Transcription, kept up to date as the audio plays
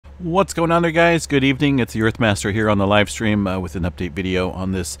What's going on there, guys? Good evening. It's the Earthmaster here on the live stream with an update video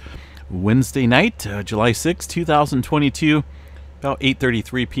on this Wednesday night, July 6, 2022, about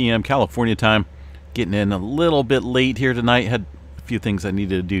 8:33 p.m. California time. Getting in a little bit late here tonight. Had a few things I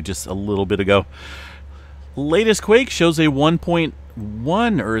needed to do just a little bit ago. Latest quake shows a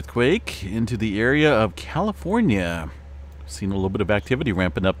 1.1 earthquake into the area of California. Seen a little bit of activity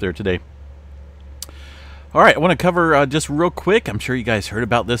ramping up there today. All right, I want to cover just real quick. I'm sure you guys heard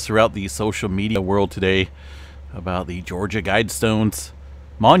about this throughout the social media world today about the Georgia Guidestones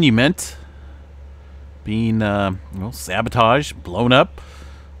monument being sabotaged, blown up.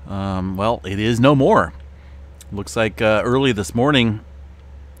 Well, it is no more. Looks like early this morning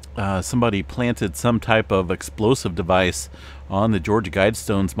somebody planted some type of explosive device on the Georgia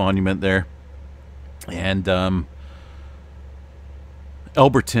Guidestones monument there. And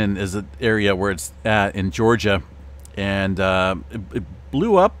Elberton is an area where it's at in Georgia, and it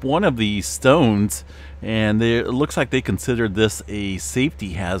blew up one of the stones, and it looks like they considered this a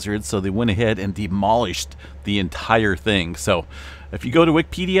safety hazard, so they went ahead and demolished the entire thing. So if you go to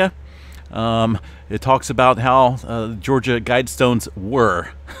Wikipedia, it talks about how Georgia Guidestones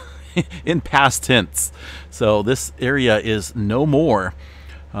were in past tense. So this area is no more.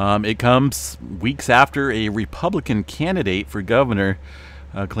 It comes weeks after a Republican candidate for governor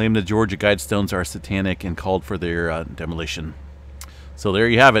claimed the Georgia Guidestones are satanic and called for their demolition. So there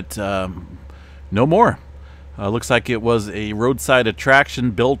you have it. No more. Looks like it was a roadside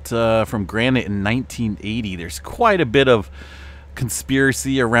attraction built from granite in 1980. There's quite a bit of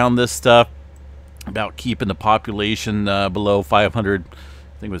conspiracy around this stuff about keeping the population below 500.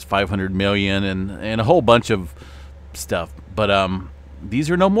 I think it was 500 million and a whole bunch of stuff. But these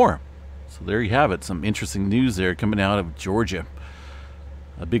are no more. So there you have it. Some interesting news there coming out of Georgia.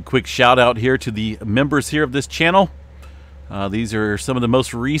 A big quick shout out here to the members here of this channel. These are some of the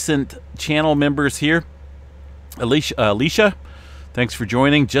most recent channel members here. Alicia, thanks for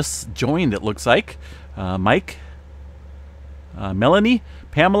joining. Just joined, it looks like. Mike, Melanie,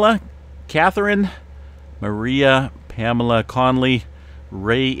 Pamela, Catherine, Maria, Pamela Conley,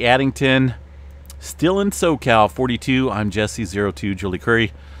 Ray Addington, still in SoCal 42. I'm Jesse02, Julie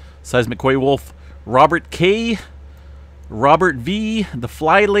Curry, Seismic Koi Wolf, Robert K, Robert V, The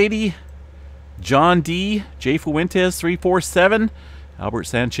Fly Lady, John D, J Fuentes 347, Albert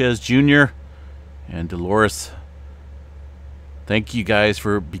Sanchez Jr., and Dolores. Thank you guys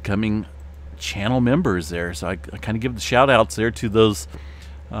for becoming channel members there. So I kind of give the shout outs there to those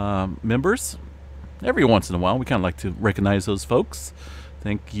members. Every once in a while, we kind of like to recognize those folks.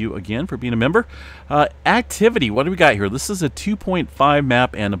 Thank you again for being a member. Activity, what do we got here? This is a 2.5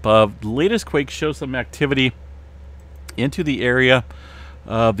 map and above. The latest quake shows some activity into the area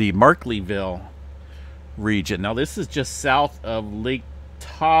of the Markleyville region. Now this is just south of Lake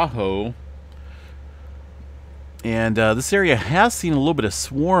Tahoe. And this area has seen a little bit of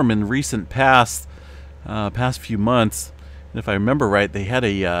swarm in recent past few months. And if I remember right, they had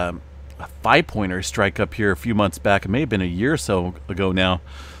a 5-pointer strike up here a few months back. It may have been a year or so ago now.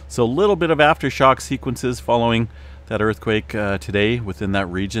 So a little bit of aftershock sequences following that earthquake today within that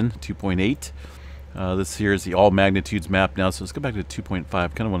region, 2.8. This here is the all magnitudes map now, so let's go back to 2.5.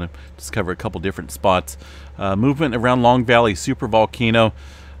 Kind of want to just cover a couple different spots. Movement around Long Valley Super Volcano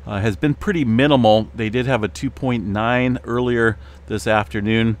has been pretty minimal. They did have a 2.9 earlier this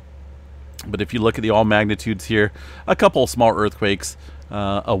afternoon, but if you look at the all magnitudes here, a couple small earthquakes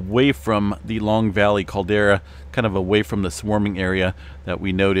away from the Long Valley caldera, kind of away from the swarming area that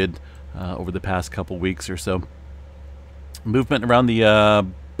we noted over the past couple weeks or so. Movement around the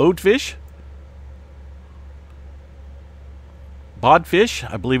Bodfish,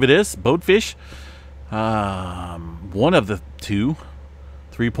 I believe it is, Boatfish. One of the two,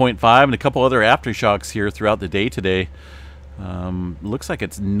 3.5, and a couple other aftershocks here throughout the day today. Looks like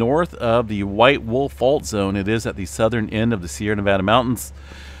it's north of the White Wolf Fault Zone. It is at the southern end of the Sierra Nevada Mountains,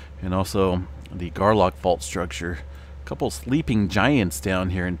 and also the Garlock Fault structure. A couple sleeping giants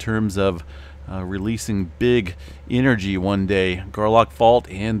down here in terms of releasing big energy one day. Garlock Fault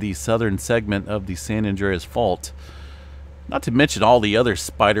and the southern segment of the San Andreas Fault. Not to mention all the other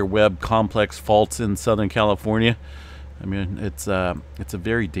spider web complex faults in Southern California. I mean, it's a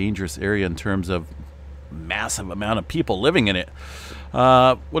very dangerous area in terms of massive amount of people living in it.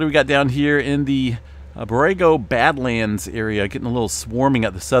 What do we got down here in the Borrego Badlands area? Getting a little swarming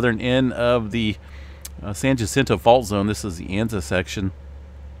at the southern end of the San Jacinto Fault Zone. This is the Anza section.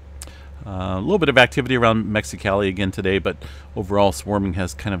 A little bit of activity around Mexicali again today, but overall swarming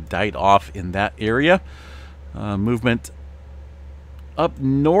has kind of died off in that area. Movement up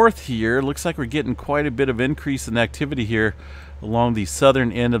north here, looks like we're getting quite a bit of increase in activity here along the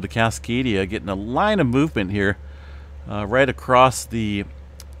southern end of the Cascadia, getting a line of movement here right across the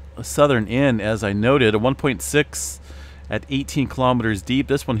southern end, as I noted. A 1.6 at 18 kilometers deep.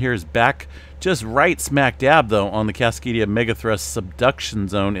 This one here is back just right smack dab, though, on the Cascadia megathrust subduction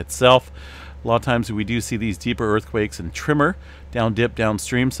zone itself. A lot of times we do see these deeper earthquakes and trimmer down dip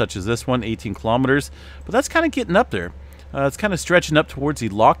downstream, such as this one, 18 kilometers. But that's kind of getting up there. It's kind of stretching up towards the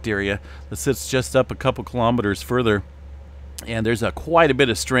locked area that sits just up a couple kilometers further. And there's quite a bit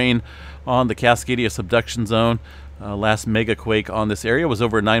of strain on the Cascadia subduction zone. Last mega quake on this area was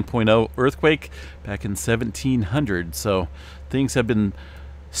over a 9.0 earthquake back in 1700. So things have been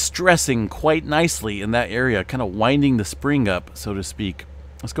stressing quite nicely in that area, kind of winding the spring up, so to speak.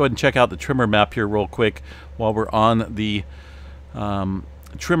 Let's go ahead and check out the tremor map here real quick while we're on the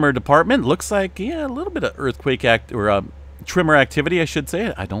tremor department. Looks like, yeah, a little bit of earthquake tremor activity, I should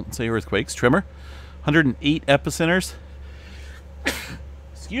say. I don't say earthquakes, tremor. 108 epicenters.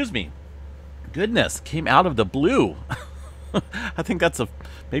 Excuse me. Goodness, came out of the blue. I think that's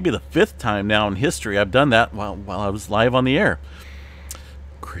maybe the 5th time now in history I've done that while I was live on the air.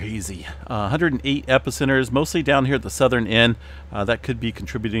 Crazy. 108 epicenters, mostly down here at the southern end. That could be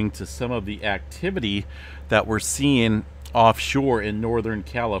contributing to some of the activity that we're seeing offshore in Northern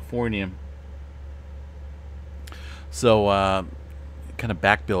California. So kind of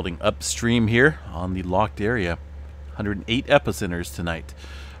back building upstream here on the locked area. 108 epicenters tonight.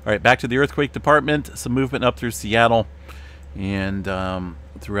 All right, back to the earthquake department. Some movement up through Seattle and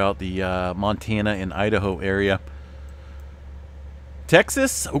throughout the Montana and Idaho area.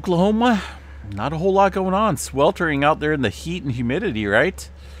 Texas, Oklahoma, not a whole lot going on. Sweltering out there in the heat and humidity, right?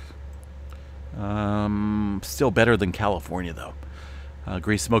 Still better than California, though.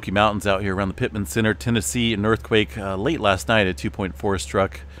 Great Smoky Mountains out here around the Pittman Center, Tennessee. An earthquake late last night at 2.4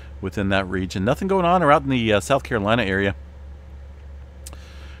 struck within that region. Nothing going on around in the South Carolina area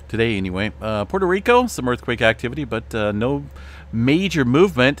today, anyway. Puerto Rico, some earthquake activity, but no major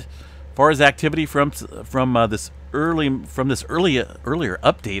movement. As far as activity from this earlier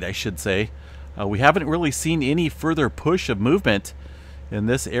update, I should say, we haven't really seen any further push of movement in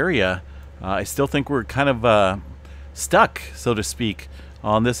this area. I still think we're kind of stuck, so to speak,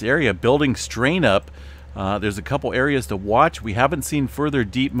 on this area, building strain up. There's a couple areas to watch. We haven't seen further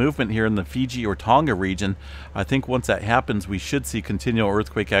deep movement here in the Fiji or Tonga region. I think once that happens, we should see continual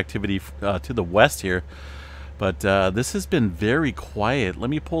earthquake activity to the west here. But this has been very quiet. Let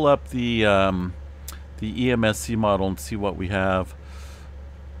me pull up the EMSC model and see what we have.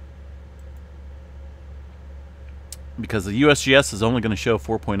 Because the USGS is only going to show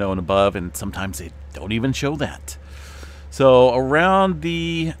 4.0 and above, and sometimes they don't even show that. So around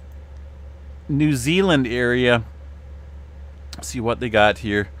the New Zealand area, see what they got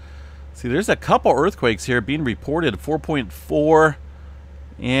here. See, there's a couple earthquakes here being reported, 4.4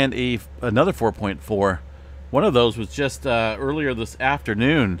 and another 4.4. One of those was just earlier this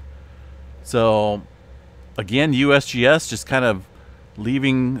afternoon. So again, USGS just kind of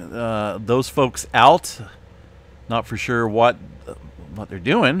leaving those folks out. Not for sure what they're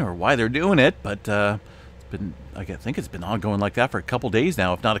doing or why they're doing it, but it's been, I think it's been ongoing like that for a couple days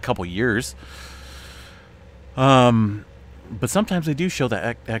now, if not a couple years. But sometimes they do show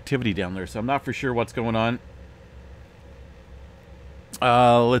that activity down there, so I'm not for sure what's going on.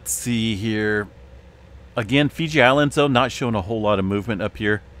 Let's see here. Again, Fiji Islands, though, not showing a whole lot of movement up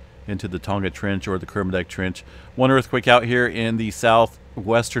here into the Tonga Trench or the Kermadec Trench. One earthquake out here in the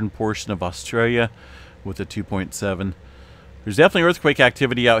southwestern portion of Australia with a 2.7. There's definitely earthquake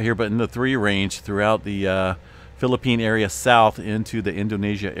activity out here, but in the 3 range throughout the Philippine area south into the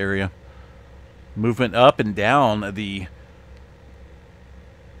Indonesia area. Movement up and down the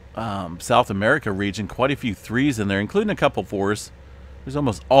South America region. Quite a few 3s in there, including a couple 4s. There's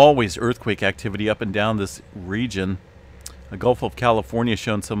almost always earthquake activity up and down this region. The Gulf of California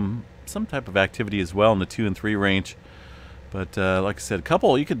showing some type of activity as well in the 2 and 3 range. But like I said, a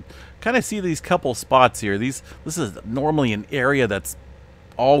couple, you could kind of see these couple spots here. This is normally an area that's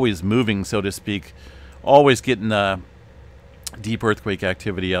always moving, so to speak. Always getting deep earthquake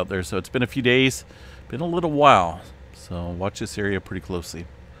activity out there. So it's been a few days, been a little while. So watch this area pretty closely.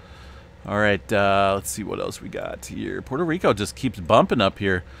 All right, let's see what else we got here. Puerto Rico just keeps bumping up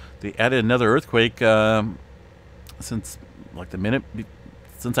here. They added another earthquake since like the minute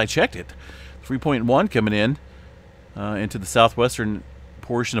since I checked it. 3.1 coming in into the southwestern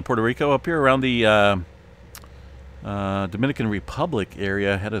portion of Puerto Rico. Up here around the Dominican Republic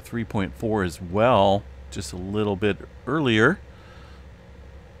area had a 3.4 as well, just a little bit earlier.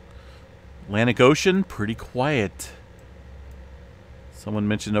 Atlantic Ocean, pretty quiet. Someone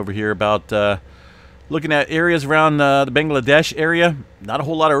mentioned over here about Looking at areas around the Bangladesh area, not a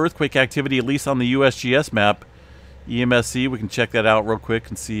whole lot of earthquake activity, at least on the USGS map. EMSC, we can check that out real quick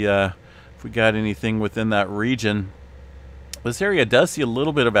and see if we got anything within that region. This area does see a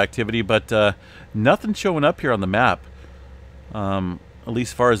little bit of activity, but nothing showing up here on the map, at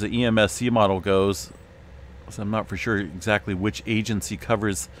least as far as the EMSC model goes. So I'm not for sure exactly which agency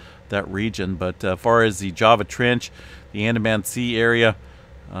covers that region, but as far as the Java Trench, the Andaman Sea area,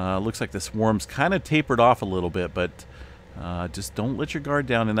 looks like the swarm's kind of tapered off a little bit, but just don't let your guard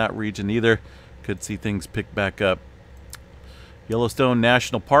down in that region either. Could see things pick back up. Yellowstone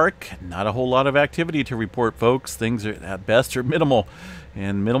National Park, not a whole lot of activity to report, folks. Things are at best are minimal,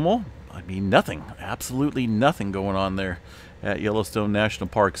 and minimal, I mean nothing, absolutely nothing going on there at Yellowstone National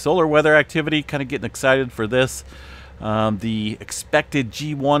Park. Solar weather activity, kind of getting excited for this. The expected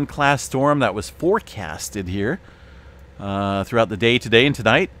G1 class storm that was forecasted here throughout the day today and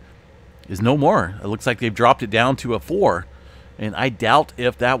tonight is no more. It looks like they've dropped it down to a 4, and I doubt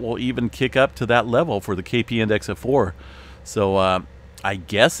if that will even kick up to that level for the KP index of 4. So I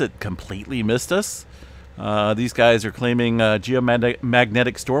guess it completely missed us. These guys are claiming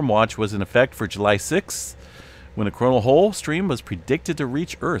geomagnetic storm watch was in effect for July 6th when a coronal hole stream was predicted to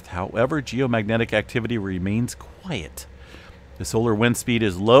reach Earth. However, geomagnetic activity remains quiet. The solar wind speed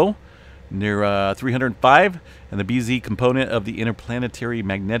is low, near 305, and the BZ component of the interplanetary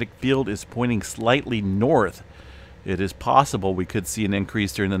magnetic field is pointing slightly north. It is possible we could see an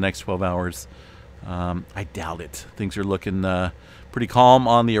increase during the next 12 hours. I doubt it. Things are looking pretty calm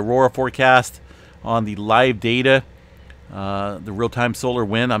on the aurora forecast. On the live data, the real-time solar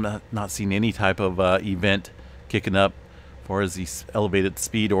wind, I'm not seeing any type of event kicking up as far as the elevated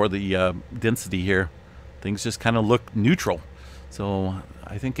speed or the density here. Things just kind of look neutral. So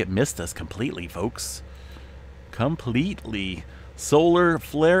I think it missed us completely, folks. Completely. Solar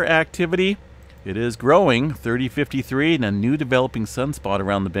flare activity, it is growing. 3053 and a new developing sunspot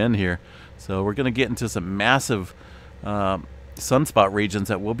around the bend here. So we're going to get into some massive sunspot regions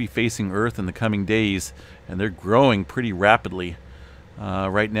that will be facing Earth in the coming days, and they're growing pretty rapidly.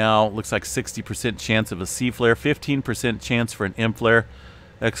 Right now, looks like 60% chance of a C flare, 15% chance for an M flare.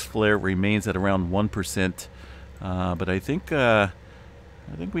 X flare remains at around 1%. But I think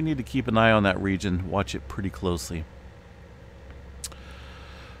we need to keep an eye on that region, watch it pretty closely.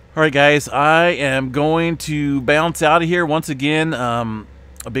 All right, guys, I am going to bounce out of here once again.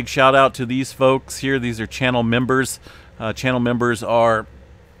 A big shout out to these folks here. These are channel members. Channel members are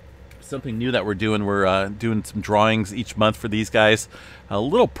something new that we're doing. We're doing some drawings each month for these guys.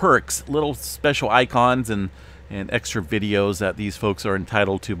 Little perks, little special icons, and extra videos that these folks are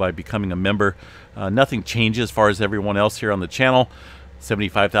entitled to by becoming a member. Nothing changes as far as everyone else here on the channel.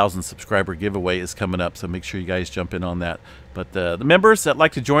 75,000 subscriber giveaway is coming up, so make sure you guys jump in on that. But the members that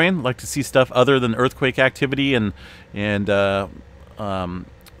like to join, like to see stuff other than earthquake activity and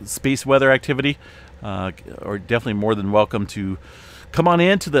space weather activity, are definitely more than welcome to come on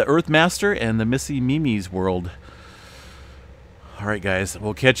in to the Earthmaster and the Missy Mimi's world. All right, guys,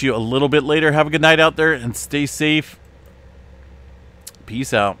 we'll catch you a little bit later. Have a good night out there and stay safe.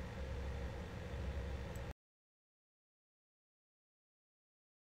 Peace out.